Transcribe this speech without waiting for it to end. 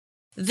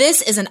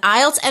This is an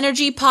IELTS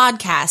Energy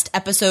podcast,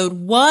 episode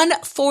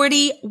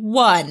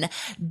 141.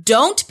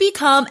 Don't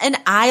become an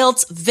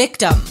IELTS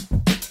victim.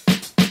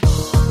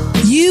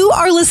 You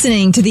are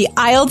listening to the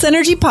IELTS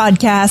Energy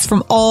podcast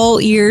from All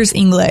Ears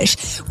English.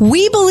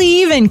 We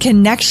believe in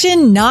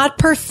connection, not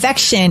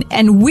perfection,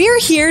 and we're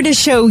here to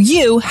show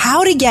you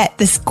how to get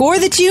the score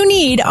that you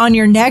need on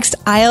your next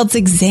IELTS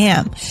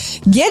exam.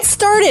 Get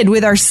started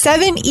with our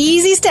 7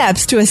 easy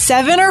steps to a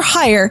 7 or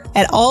higher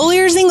at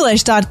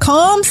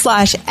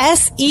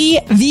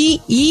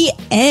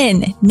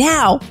allearsenglish.com/SEVEN.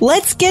 Now,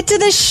 let's get to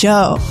the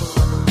show.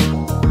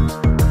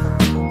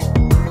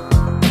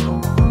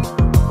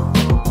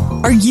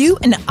 Are you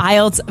an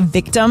IELTS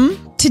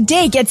victim?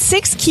 Today, get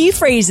 6 key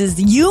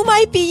phrases you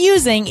might be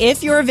using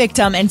if you're a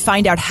victim and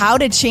find out how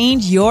to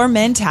change your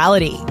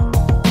mentality.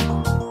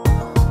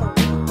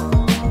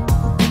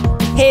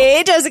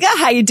 Hey, Jessica,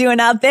 how you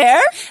doing out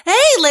there?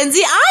 Hey,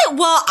 Lindsay,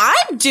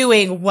 I'm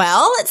doing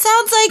well. It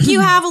sounds like you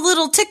have a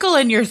little tickle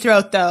in your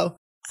throat, though.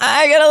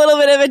 I got a little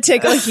bit of a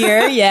tickle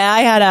here. Yeah,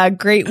 I had a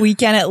great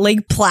weekend at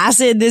Lake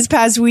Placid this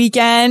past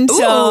weekend.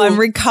 So I'm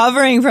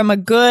recovering from a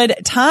good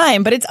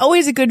time, but it's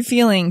always a good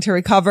feeling to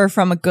recover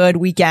from a good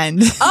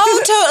weekend.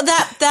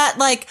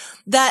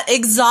 That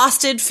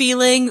exhausted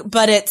feeling,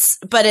 but it's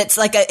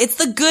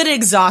the good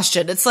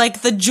exhaustion. It's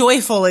like the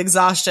joyful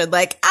exhaustion.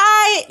 Like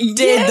I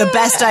did the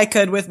best I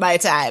could with my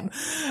time.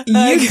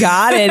 You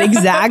got it.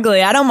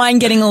 Exactly. I don't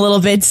mind getting a little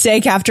bit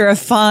sick after a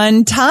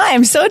fun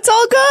time. So it's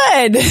all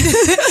good.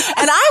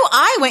 And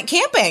I went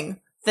camping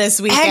this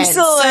weekend.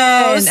 Excellent. So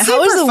how was the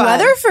fun.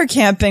 Weather for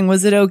camping?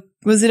 Was it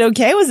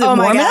okay? Was it warm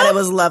my God, enough? It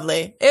was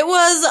lovely. It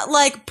was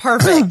like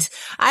perfect.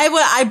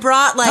 I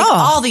brought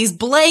all these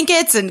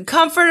blankets and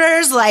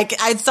comforters. Like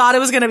I thought it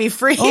was going to be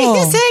freezing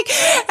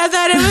and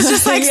then it was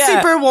just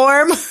super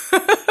warm.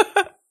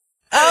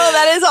 Oh,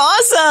 that is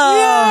awesome.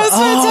 Yeah, it was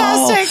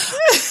fantastic.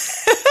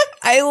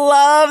 I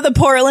love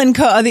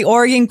the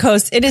Oregon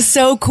coast. It is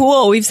so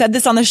cool. We've said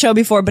this on the show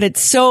before, but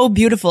it's so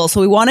beautiful.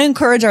 So we want to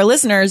encourage our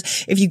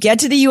listeners, if you get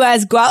to the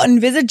U.S., go out and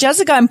visit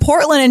Jessica in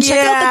Portland and check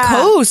out the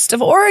coast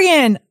of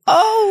Oregon.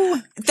 Oh,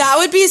 that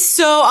would be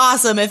so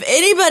awesome. If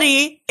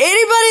anybody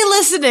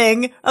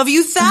listening, of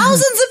you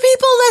thousands of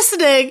people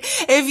listening,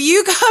 if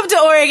you come to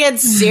Oregon,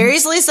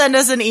 seriously send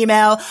us an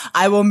email.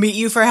 I will meet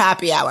you for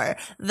happy hour.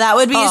 That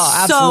would be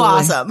so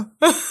awesome.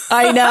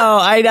 I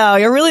know.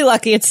 You're really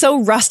lucky. It's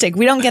so rustic.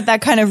 We don't get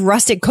that kind of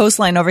rustic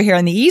coastline over here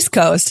on the East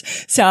Coast.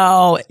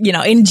 So,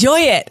 enjoy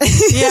it.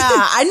 Yeah,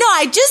 I know.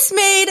 I just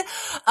made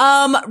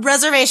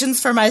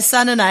reservations for my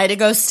son and I to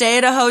go stay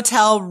at a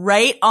hotel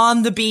right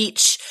on the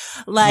beach.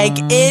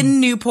 In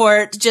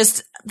Newport,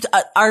 just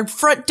our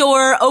front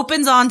door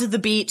opens onto the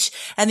beach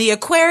and the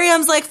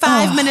aquarium's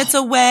 5 minutes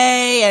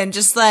away and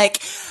just I'm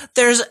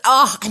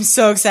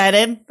so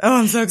excited. Oh,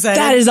 I'm so excited.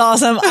 That is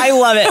awesome. I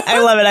love it.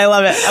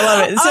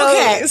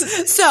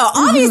 So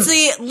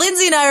obviously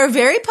Lindsay and I are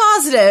very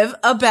positive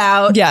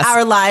about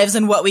our lives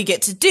and what we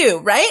get to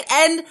do, right?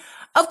 And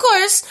of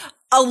course,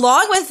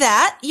 along with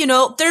that,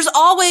 there's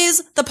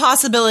always the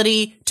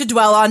possibility to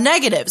dwell on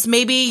negatives.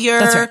 Maybe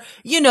you're,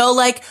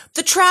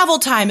 the travel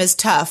time is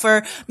tough,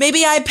 or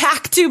maybe I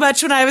packed too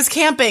much when I was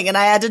camping and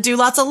I had to do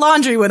lots of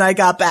laundry when I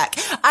got back.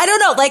 I don't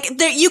know.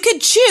 You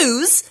could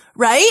choose,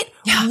 right?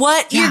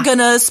 What you're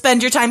gonna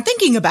spend your time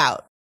thinking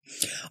about.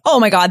 Oh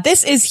my God,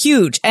 this is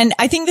huge. And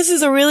I think this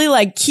is a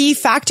really key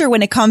factor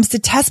when it comes to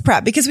test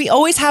prep, because we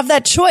always have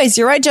that choice.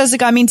 You're right,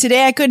 Jessica. I mean,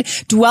 today I could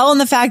dwell on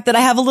the fact that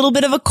I have a little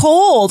bit of a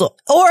cold,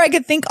 or I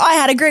could think, I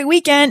had a great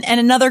weekend and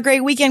another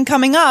great weekend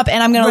coming up,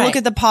 and I'm going to look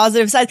at the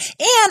positive side,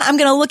 and I'm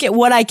going to look at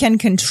what I can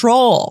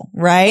control,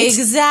 right?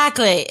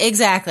 Exactly.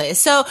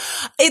 So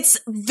it's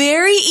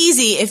very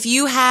easy if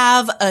you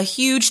have a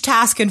huge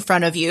task in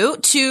front of you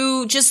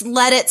to just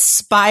let it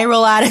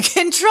spiral out of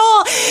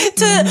control,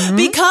 to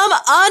become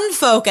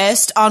unfocused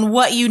on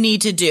what you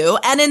need to do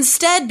and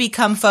instead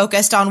become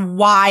focused on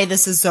why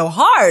this is so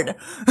hard.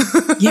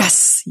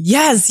 Yes.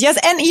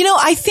 And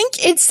I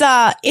think it's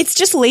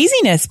just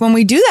laziness when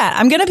we do that.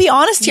 I'm going to be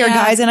honest here,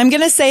 guys, and I'm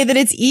going to say that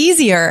it's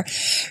easier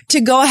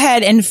to go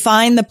ahead and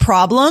find the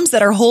problems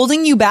that are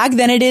holding you back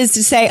than it is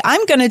to say,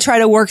 I'm going to try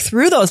to work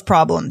through those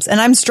problems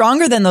and I'm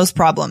stronger than those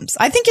problems.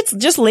 I think it's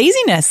just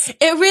laziness.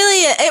 It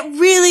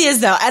really is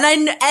though. And I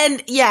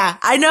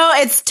know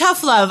it's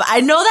tough love.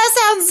 I know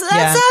that sounds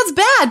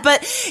bad,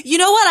 but you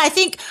know what? I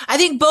think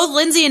both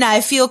Lindsay and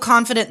I feel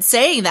confident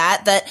saying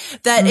that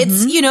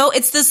it's,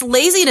 it's this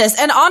laziness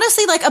and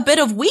honestly a bit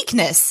of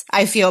weakness,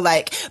 I feel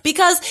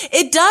because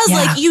it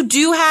does you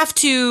do have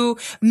to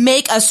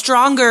make a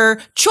stronger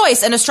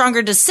choice and a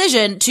stronger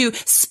decision to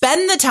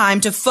spend the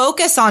time to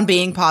focus on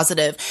being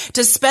positive,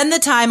 to spend the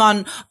time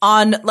on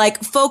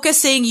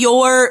focusing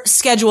your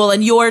schedule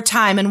and your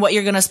time and what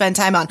you're going to spend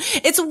time on.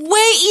 It's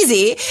way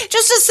easy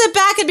just to sit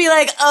back and be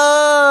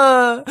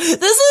oh,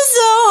 this is so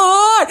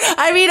hard.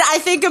 I mean, I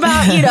think about,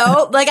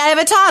 I have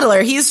a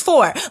toddler. He's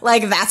 4.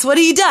 That's what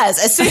he does.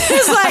 As soon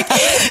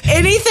as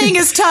anything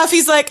is tough,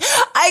 he's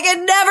I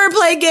can never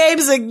play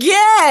games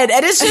again.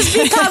 And it just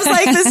becomes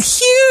this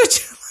huge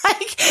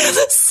like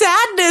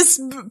sadness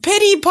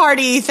pity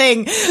party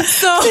thing.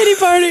 So pity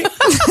party.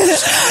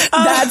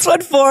 That's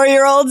what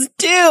 4-year-olds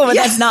do, but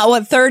that's not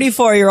what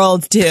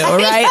 34-year-olds do,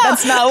 right?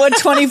 That's not what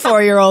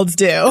 24-year-olds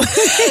do.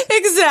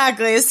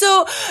 Exactly.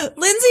 So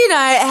Lindsay and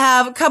I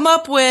have come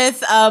up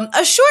with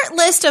a short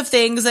list of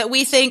things that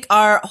we think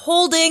are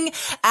holding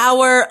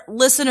our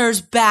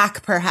listeners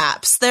back,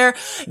 perhaps. They're,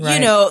 you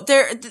know,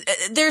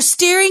 they're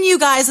steering you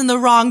guys in the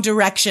wrong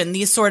direction,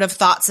 these sort of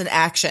thoughts and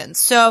actions.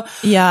 So,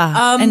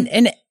 yeah.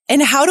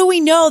 And how do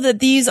we know that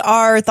these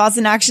are thoughts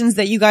and actions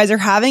that you guys are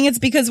having? It's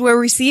because we're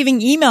receiving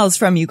emails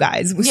from you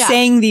guys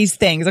saying these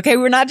things. Okay.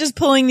 We're not just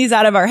pulling these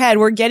out of our head.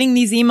 We're getting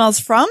these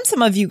emails from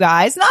some of you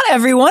guys. Not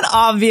everyone,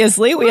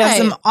 obviously. We have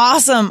some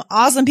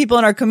awesome people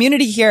in our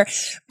community here.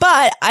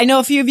 But I know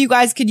a few of you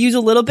guys could use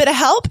a little bit of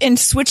help in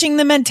switching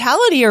the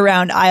mentality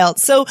around IELTS.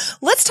 So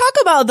let's talk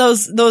about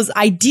those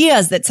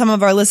ideas that some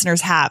of our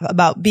listeners have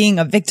about being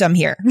a victim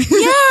here.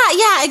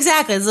 Yeah,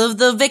 exactly.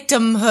 The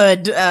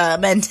victimhood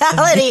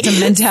mentality. Victim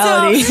mentality.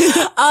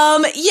 So,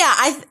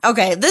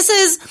 this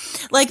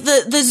is like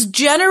this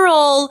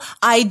general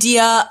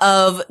idea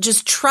of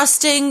just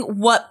trusting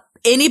what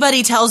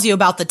anybody tells you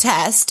about the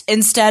test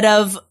instead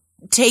of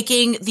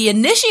taking the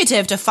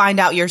initiative to find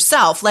out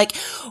yourself. Like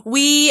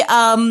we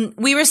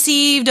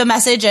received a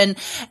message and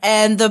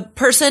the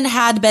person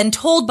had been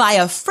told by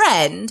a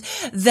friend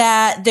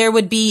that there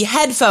would be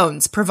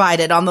headphones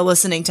provided on the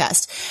listening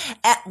test.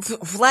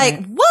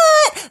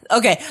 What?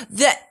 Okay.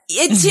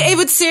 It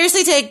would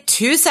seriously take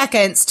 2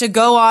 seconds to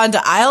go on to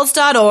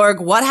IELTS.org,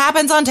 what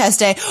happens on test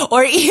day,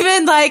 or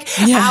even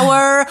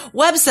our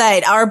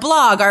website, our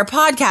blog, our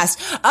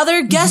podcast,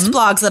 other guest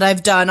blogs that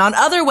I've done on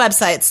other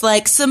websites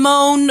like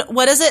Simone,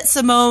 what's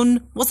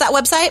that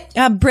website?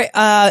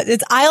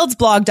 It's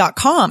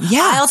IELTSblog.com.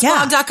 Yeah.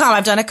 IELTSblog.com.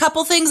 I've done a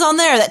couple things on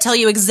there that tell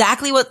you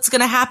exactly what's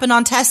going to happen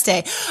on test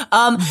day.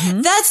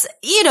 That's,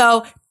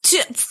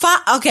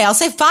 I'll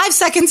say 5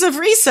 seconds of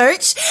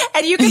research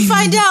and you can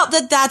find out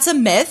that that's a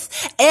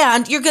myth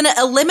and you're going to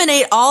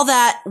eliminate all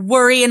that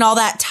worry and all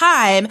that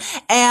time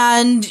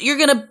and you're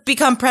going to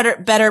become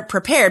better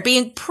prepared,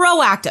 being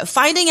proactive,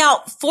 finding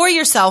out for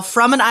yourself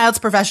from an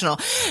IELTS professional.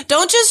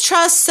 Don't just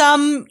trust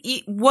some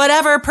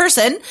whatever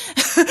person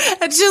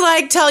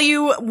to tell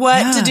you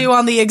what to do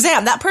on the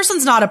exam. That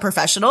person's not a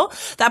professional.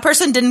 That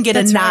person didn't get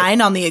a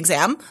 9 on the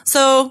exam.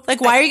 So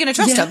why are you going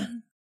to trust them?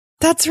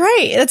 That's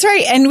right. That's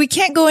right. And we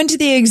can't go into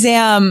the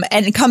exam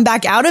and come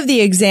back out of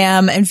the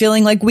exam and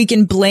feeling like we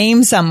can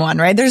blame someone,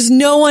 right? There's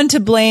no one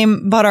to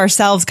blame but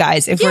ourselves,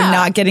 guys, if we're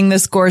not getting the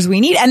scores we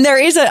need. And there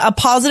is a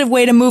positive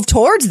way to move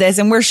towards this.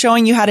 And we're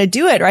showing you how to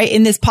do it, right,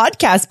 in this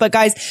podcast. But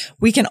guys,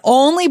 we can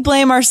only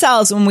blame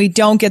ourselves when we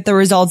don't get the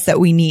results that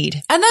we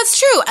need. And that's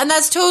true. And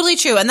that's totally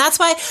true. And that's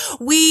why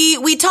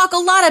we talk a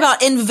lot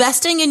about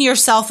investing in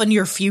yourself and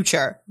your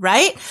future,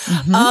 right?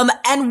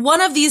 And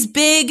one of these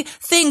big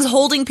things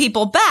holding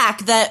people back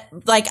that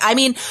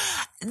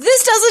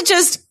this doesn't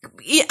just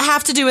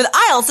have to do with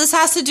IELTS. This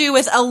has to do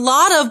with a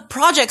lot of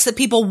projects that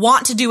people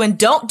want to do and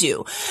don't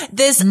do.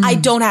 I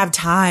don't have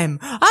time.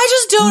 I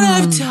just don't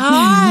have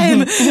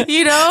time.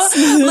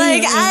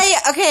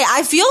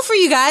 I feel for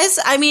you guys.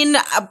 I mean,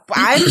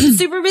 I'm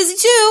super busy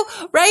too,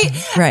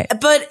 right? Right.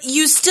 But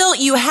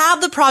you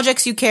have the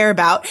projects you care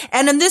about.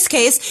 And in this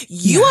case,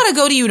 you want to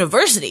go to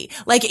university.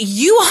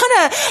 You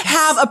want to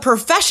have a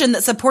profession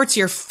that supports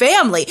your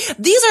family.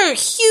 These are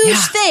huge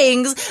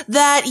things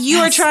that you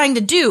are trying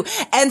to do.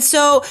 And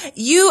so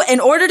in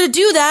order to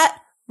do that,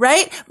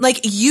 right?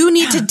 You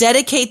need to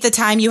dedicate the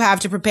time you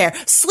have to prepare.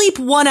 Sleep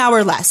 1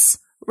 hour less.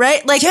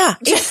 Right? Very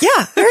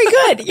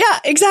good. Yeah,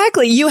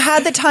 exactly. You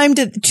had the time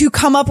to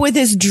come up with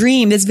this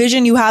dream, this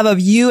vision you have of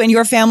you and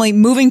your family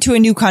moving to a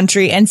new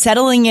country and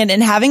settling in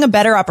and having a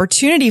better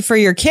opportunity for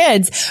your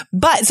kids.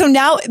 But so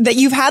now that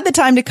you've had the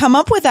time to come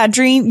up with that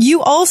dream,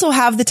 you also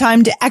have the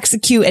time to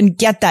execute and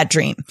get that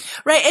dream.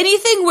 Right.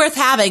 Anything worth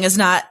having is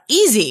not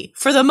easy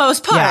for the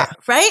most part,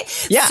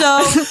 right? Yeah.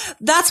 So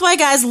that's why,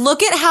 guys,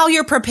 look at how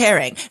you're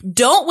preparing.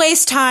 Don't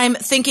waste time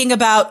thinking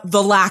about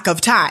the lack of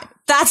time.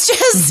 That's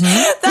just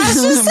silly.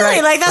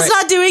 That's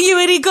not doing you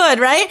any good,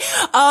 right?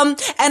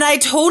 And I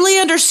totally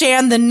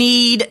understand the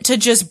need to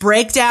just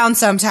break down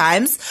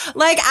sometimes.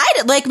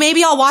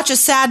 Maybe I'll watch a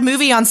sad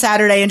movie on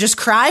Saturday and just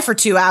cry for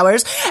 2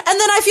 hours. And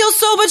then I feel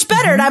so much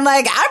better. And I'm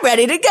I'm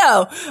ready to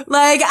go.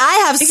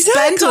 I have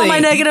spent all my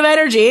negative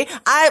energy.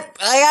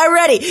 I'm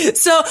ready.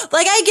 So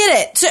I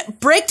get it. To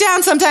break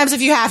down sometimes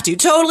if you have to.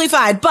 Totally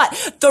fine.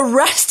 But the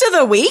rest of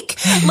the week,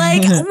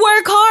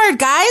 work hard,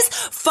 guys.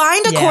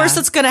 Find a course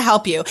that's going to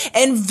help you.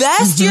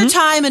 Invest your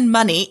time and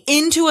money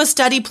into a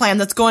study plan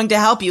that's going to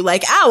help you,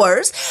 like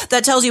ours,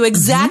 that tells you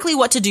exactly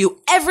what to do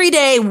every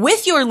day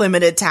with your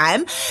limited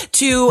time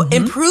to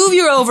improve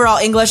your overall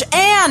English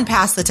and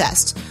pass the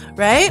test,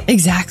 right?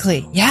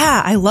 Exactly.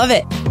 Yeah, I love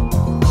it.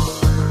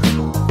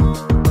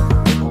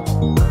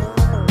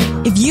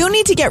 If You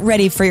need to get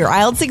ready for your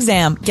IELTS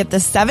exam. Get the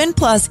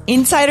 7+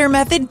 Insider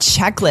Method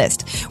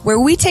Checklist, where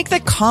we take the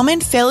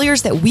common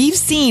failures that we've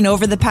seen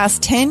over the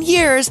past 10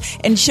 years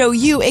and show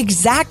you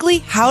exactly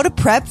how to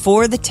prep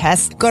for the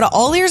test. Go to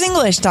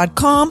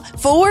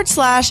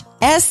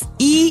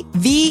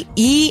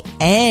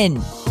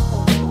allearsenglish.com/SEVEN.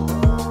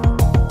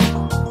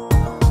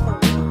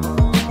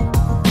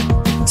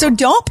 So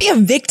don't be a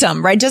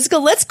victim, right, Jessica?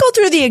 Let's go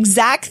through the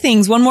exact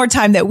things one more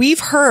time that we've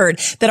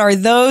heard that are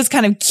those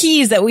kind of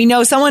keys that we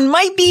know someone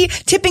might be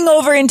tipping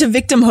over into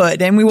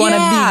victimhood, and we want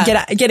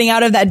to be getting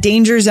out of that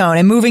danger zone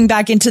and moving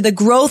back into the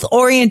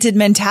growth-oriented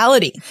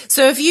mentality.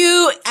 So if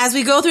you, as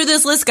we go through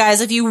this list,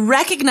 guys, if you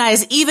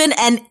recognize even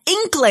an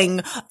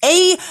inkling,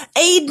 a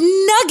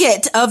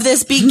nugget of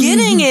this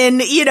beginning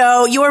in,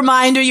 your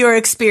mind or your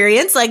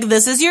experience, like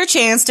this is your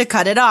chance to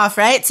cut it off,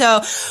 right?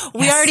 So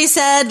we already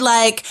said,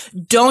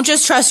 don't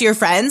just trust your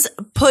friends,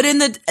 put in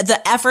the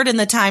effort and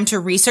the time to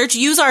research,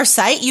 use our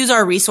site, use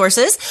our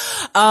resources,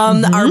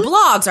 our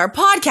blogs, our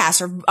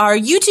podcasts, our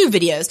YouTube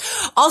videos.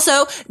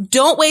 Also,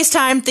 don't waste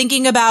time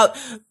thinking about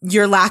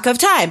your lack of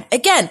time.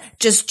 Again,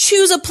 just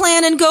choose a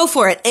plan and go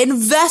for it.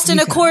 Invest in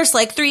a course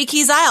like 3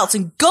 Keys IELTS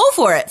and go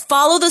for it.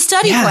 Follow the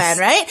study plan,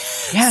 right?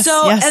 Yes.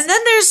 So, and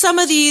then there's some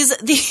of these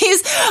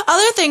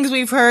other things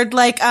we've heard,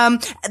 like,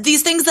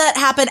 these things that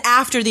happen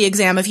after the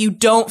exam if you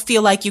don't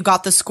feel like you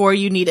got the score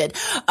you needed.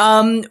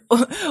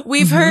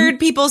 We've heard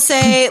people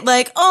say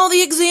like, oh,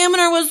 the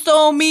examiner was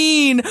so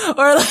mean,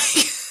 or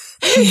like,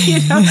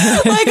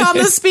 like on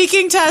the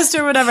speaking test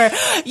or whatever.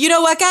 You know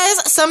what,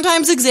 guys?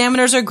 Sometimes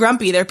examiners are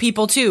grumpy. They're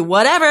people too.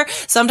 Whatever.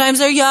 Sometimes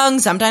they're young.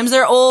 Sometimes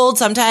they're old.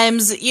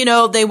 Sometimes,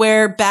 they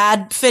wear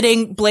bad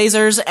fitting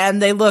blazers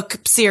and they look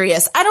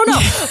serious. I don't know.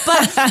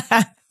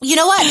 But you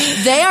know what?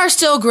 They are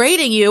still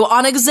grading you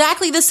on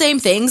exactly the same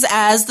things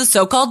as the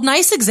so-called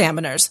nice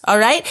examiners. All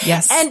right?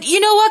 Yes. And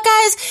you know what,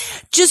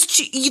 guys? Just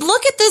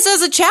look at this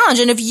as a challenge.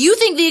 And if you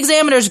think the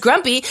examiner's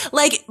grumpy,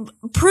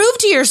 prove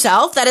to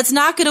yourself that it's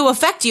not going to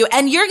affect you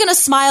and you're going to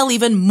smile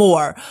even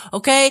more.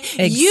 Okay?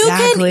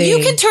 Exactly.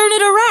 You can turn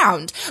it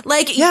around.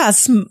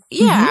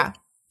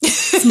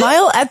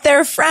 Smile at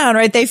their frown,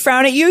 right? They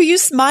frown at you, you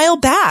smile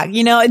back.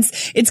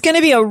 It's going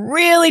to be a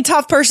really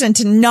tough person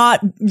to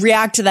not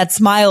react to that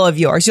smile of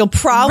yours. You'll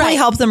probably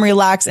help them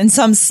relax in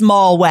some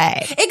small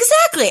way.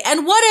 Exactly.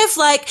 And what if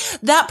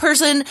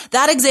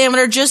that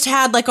examiner just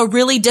had a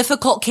really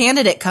difficult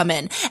candidate come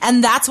in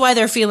and that's why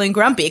they're feeling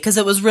grumpy because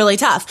it was really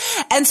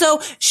tough. And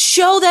so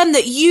show them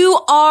that you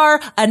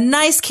are a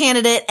nice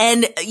candidate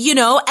and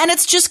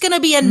it's just going to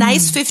be a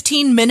nice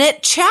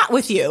 15-minute chat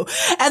with you.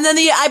 And then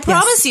I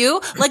promise you,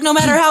 no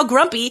matter how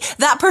grumpy,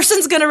 that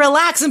person's going to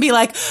relax and be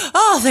like,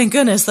 oh, thank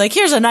goodness.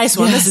 Here's a nice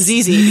one. Yes. This is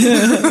easy.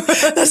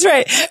 That's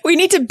right. We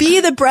need to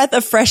be the breath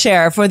of fresh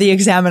air for the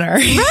examiner.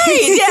 Right.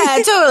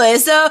 Yeah, totally.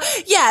 So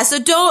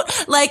don't,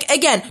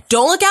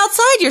 don't look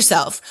outside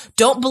yourself.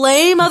 Don't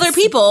blame other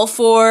people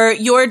for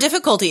your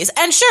difficulties.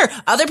 And sure,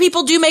 other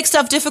people do make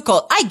stuff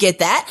difficult. I get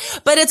that,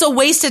 but it's a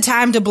waste of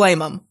time to blame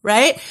them,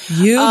 right?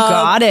 You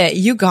got it.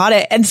 You got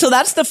it. And so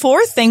that's the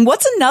fourth thing.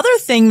 What's another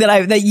thing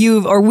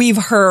that we've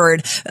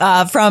heard,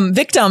 from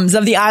victims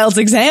of the IELTS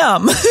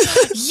exam?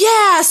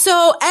 Yeah.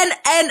 So,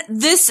 and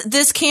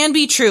this can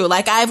be true.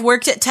 I've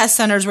worked at test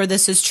centers where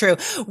this is true,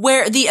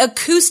 where the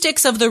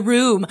acoustics of the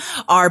room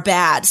are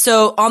bad.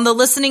 So on the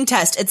listening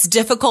test, it's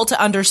difficult to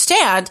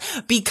understand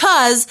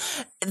because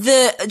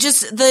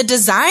the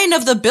design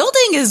of the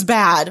building is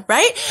bad,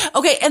 right?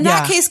 Okay. In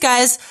that case,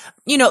 guys,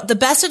 the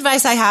best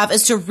advice I have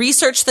is to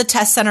research the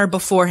test center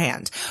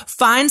beforehand.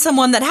 Find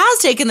someone that has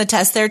taken the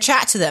test there,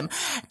 chat to them,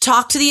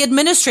 talk to the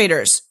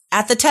administrators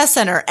at the test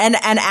center and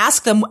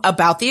ask them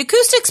about the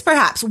acoustics,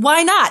 perhaps.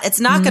 Why not? It's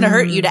not going to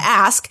hurt you to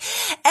ask.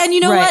 And you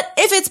know what?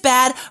 If it's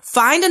bad,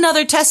 find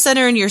another test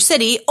center in your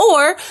city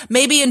or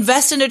maybe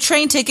invest in a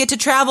train ticket to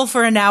travel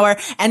for an hour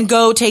and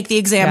go take the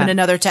exam in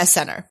another test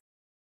center.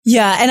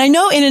 Yeah. And I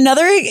know in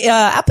another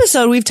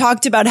episode, we've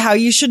talked about how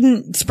you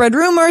shouldn't spread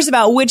rumors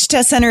about which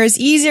test center is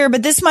easier,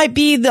 but this might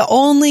be the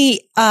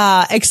only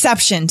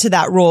exception to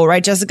that rule,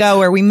 right, Jessica,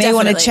 where we may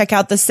want to check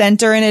out the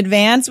center in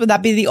advance. Would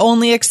that be the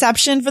only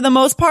exception for the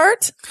most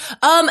part?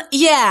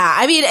 Yeah.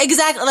 I mean,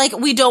 exactly.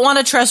 We don't want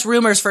to trust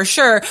rumors for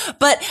sure,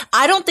 but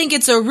I don't think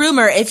it's a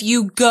rumor if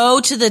you go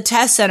to the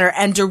test center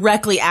and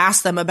directly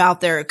ask them about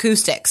their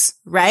acoustics,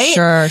 right?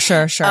 Sure.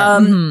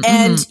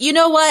 And you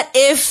know what?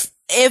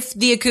 If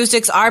the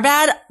acoustics are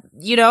bad,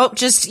 you're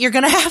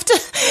going to have to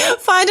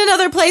find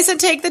another place and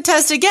take the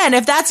test again.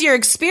 If that's your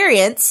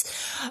experience,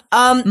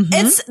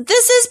 this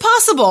is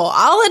possible.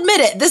 I'll admit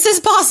it. This is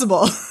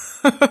possible.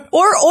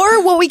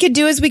 Or what we could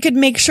do is we could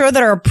make sure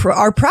that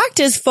our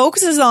practice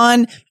focuses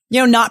on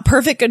not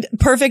perfect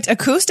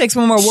acoustics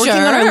when we're working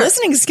on our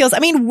listening skills. I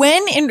mean,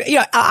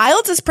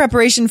 IELTS is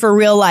preparation for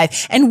real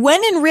life. And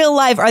when in real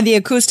life are the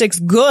acoustics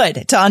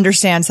good to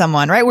understand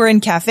someone, right? We're in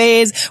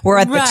cafes, we're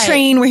at the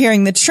train, we're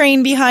hearing the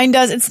train behind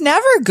us. It's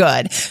never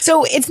good.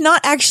 So it's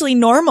not actually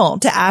normal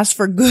to ask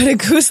for good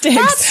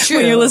acoustics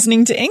when you're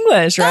listening to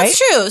English, right? That's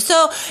true.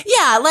 So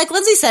yeah, like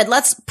Lindsay said,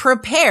 let's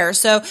prepare.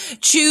 So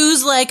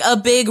choose like a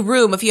big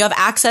room. If you have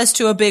access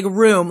to a big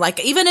room,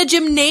 like even a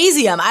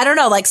gymnasium, I don't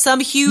know, like some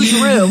huge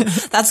room.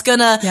 That's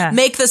gonna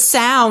make the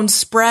sound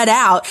spread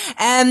out,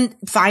 and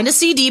find a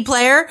CD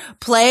player,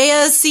 play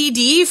a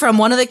CD from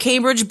one of the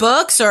Cambridge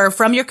books or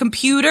from your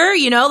computer,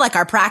 like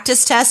our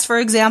practice test, for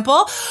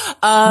example,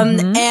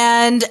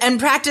 and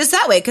practice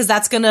that way, because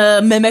that's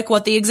gonna mimic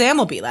what the exam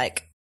will be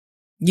like.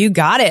 You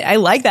got it. I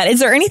like that. Is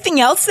there anything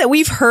else that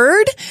we've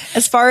heard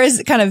as far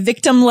as kind of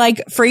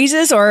victim-like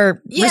phrases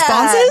or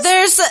responses?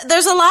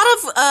 There's a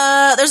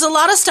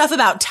lot of stuff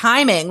about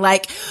timing,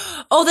 like,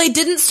 oh, they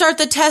didn't start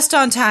the test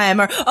on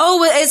time, or,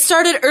 oh, it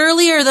started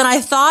earlier than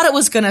I thought it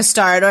was going to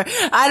start, or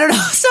I don't know,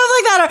 stuff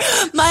like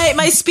that. Or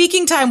my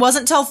speaking time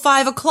wasn't till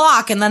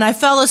 5:00 and then I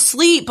fell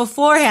asleep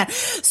beforehand.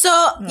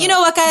 So, you know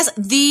what, guys?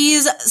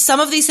 Some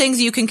of these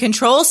things you can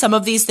control, some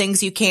of these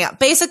things you can't.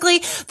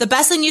 Basically, the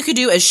best thing you could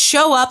do is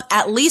show up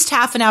at least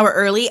half an hour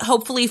early,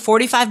 hopefully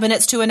 45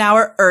 minutes to an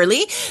hour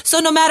early. So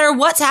no matter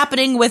what's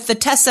happening with the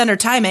test center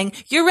timing,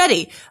 you're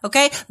ready.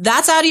 Okay.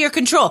 That's out of your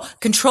control.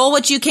 Control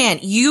what you can.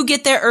 You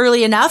get there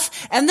early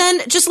enough, and then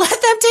just let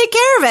them take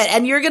care of it,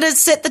 and you're going to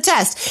sit the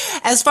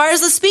test. As far as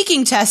the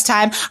speaking test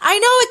time, I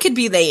know it could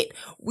be late.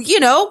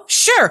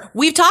 Sure,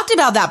 we've talked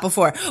about that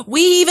before.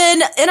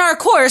 In our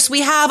course,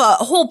 we have a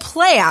whole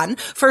plan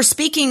for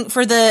speaking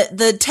for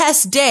the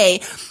test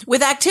day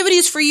with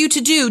activities for you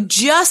to do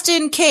just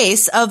in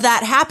case of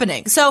that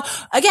happening. So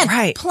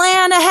again,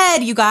 plan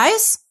ahead, you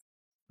guys.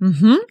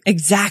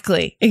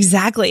 Exactly. Is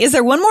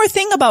there one more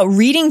thing about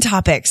reading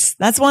topics?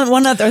 That's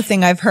one other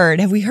thing I've heard.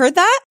 Have we heard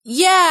that?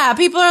 Yeah.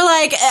 People are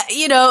like,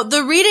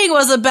 the reading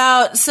was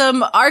about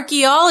some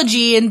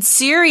archaeology in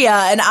Syria,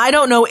 and I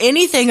don't know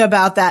anything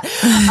about that.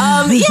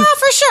 Yeah,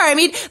 for sure. I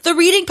mean, the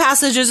reading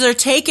passages are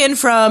taken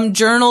from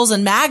journals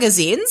and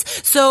magazines.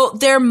 So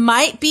there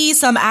might be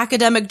some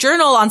academic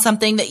journal on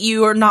something that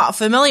you are not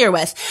familiar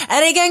with.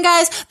 And again,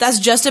 guys, that's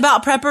just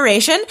about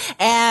preparation,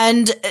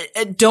 and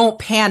don't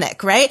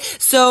panic, right?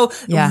 So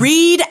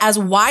read as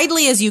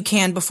widely as you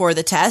can before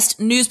the test,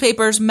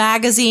 newspapers,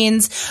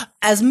 magazines,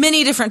 as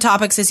many different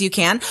topics as you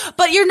can,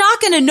 but you're not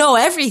going to know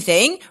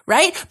everything,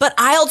 right? But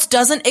IELTS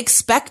doesn't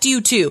expect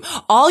you to.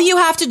 All you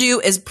have to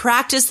do is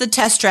practice the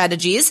test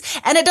strategies,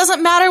 and it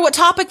doesn't matter what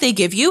topic they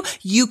give you,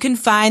 you can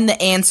find the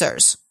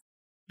answers.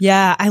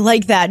 Yeah, I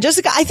like that.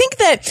 Jessica, I think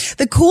that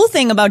the cool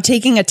thing about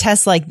taking a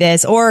test like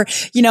this, or,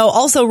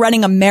 also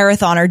running a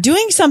marathon or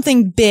doing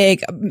something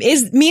big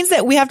means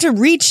that we have to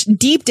reach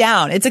deep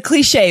down. It's a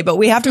cliche, but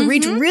we have to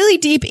reach really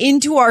deep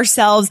into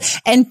ourselves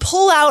and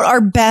pull out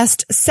our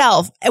best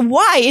self. And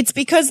why? It's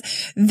because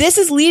this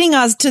is leading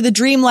us to the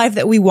dream life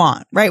that we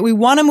want, right? We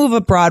want to move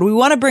abroad. We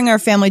want to bring our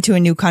family to a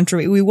new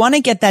country. We want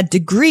to get that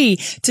degree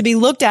to be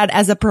looked at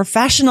as a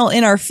professional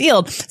in our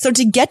field. So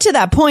to get to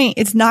that point,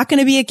 it's not going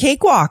to be a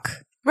cakewalk.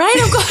 Right?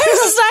 Of course,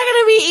 it's not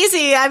going to be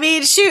easy. I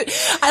mean,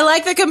 shoot, I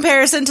like the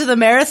comparison to the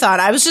marathon.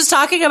 I was just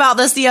talking about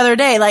this the other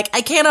day. Like,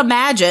 I can't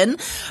imagine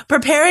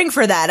preparing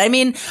for that. I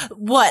mean,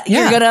 what?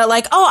 Yeah. You're going to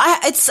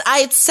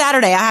it's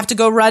Saturday. I have to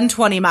go run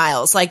 20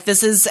 miles. Like,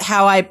 this is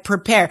how I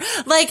prepare.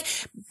 Like,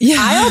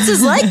 IELTS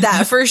is like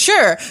that for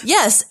sure.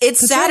 Yes, it's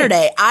Saturday.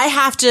 Right. I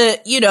have to,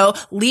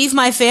 leave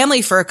my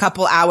family for a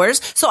couple hours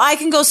so I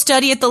can go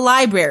study at the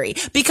library,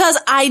 because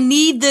I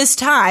need this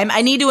time.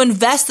 I need to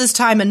invest this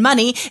time and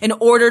money in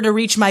order to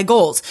reach my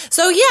goals.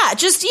 So yeah,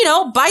 just,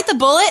 bite the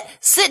bullet,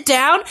 sit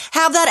down,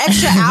 have that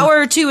extra hour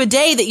or two a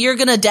day that you're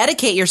going to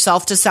dedicate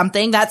yourself to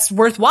something that's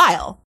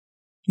worthwhile.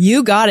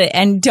 You got it.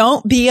 And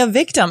don't be a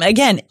victim.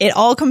 Again, it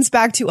all comes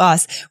back to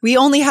us. We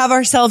only have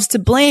ourselves to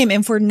blame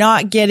if we're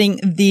not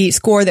getting the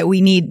score that we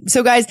need.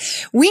 So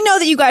guys, we know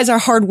that you guys are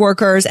hard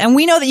workers, and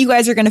we know that you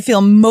guys are going to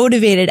feel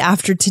motivated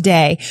after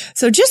today.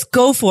 So just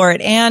go for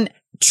it and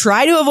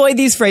try to avoid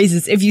these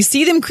phrases. If you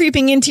see them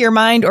creeping into your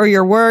mind or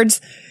your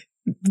words,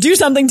 do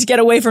something to get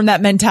away from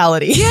that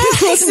mentality. Yeah,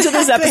 Listen to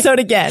this episode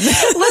again.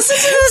 Listen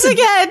to this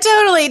again.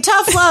 Totally.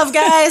 Tough love,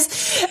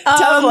 guys.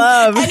 Tough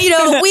love. And,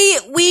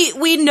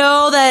 we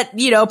know that,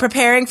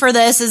 preparing for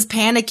this is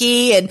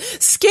panicky and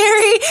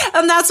scary.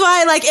 And that's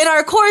why, in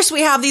our course,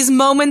 we have these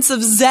moments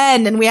of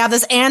Zen, and we have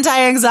this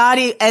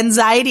anxiety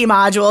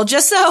module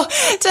just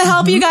to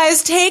help you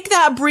guys take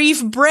that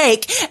brief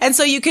break. And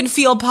so you can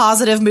feel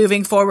positive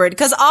moving forward.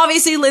 Because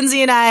obviously,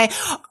 Lindsay and I,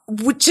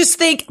 just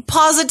think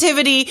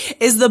positivity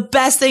is the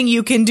best thing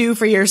you can do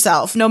for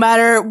yourself. No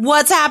matter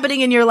what's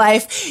happening in your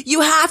life,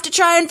 you have to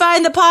try and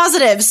find the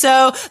positive.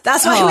 So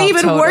that's why we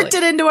even worked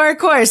it into our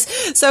course.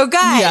 So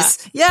guys,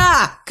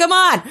 come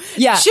on.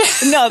 Yeah.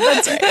 No,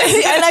 that's right.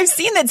 And I've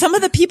seen that some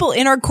of the people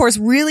in our course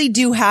really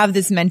do have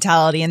this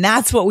mentality, and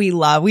that's what we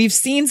love. We've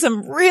seen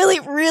some really,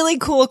 really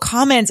cool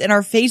comments in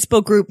our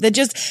Facebook group that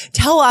just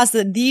tell us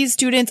that these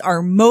students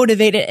are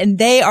motivated and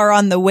they are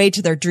on the way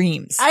to their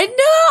dreams. I know.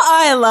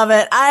 I love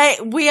it.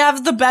 We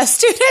have the best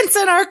students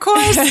in our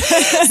course.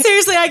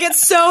 Seriously, I get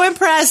so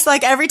impressed.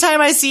 Like every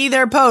time I see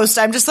their post,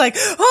 I'm just like,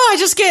 I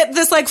just get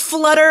this like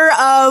flutter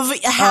of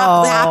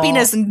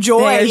happiness and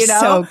joy, you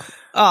know?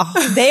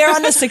 They are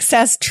on the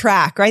success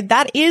track, right?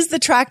 That is the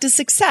track to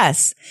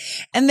success.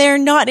 And they're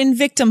not in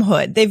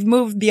victimhood. They've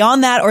moved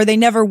beyond that, or they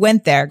never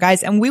went there,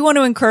 guys. And we want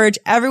to encourage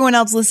everyone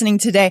else listening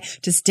today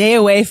to stay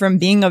away from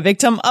being a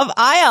victim of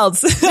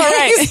IELTS. All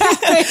right.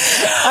 Exactly.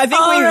 I think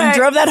we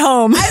drove that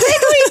home. I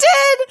think we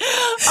did.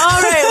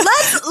 All right.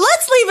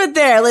 Let's leave it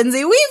there,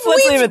 Lindsay.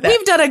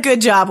 We've done a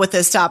good job with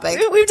this topic.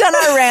 We've done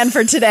our rant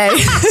for today.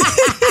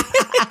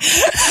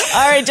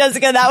 All right,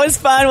 Jessica, that was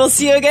fun. We'll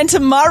see you again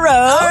tomorrow.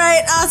 All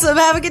right. Awesome.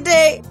 Have a good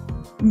day.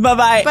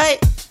 Bye-bye. Bye.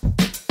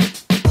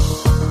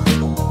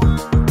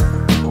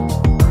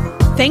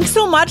 Thanks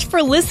so much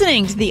for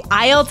listening to the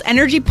IELTS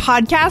Energy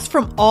Podcast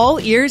from All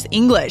Ears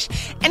English.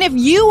 And if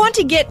you want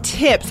to get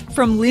tips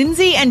from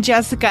Lindsay and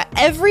Jessica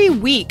every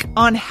week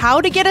on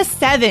how to get a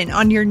 7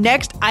 on your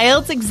next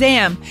IELTS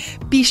exam,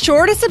 be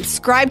sure to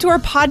subscribe to our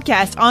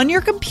podcast on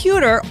your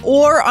computer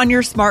or on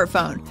your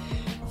smartphone.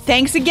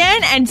 Thanks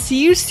again, and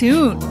see you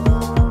soon.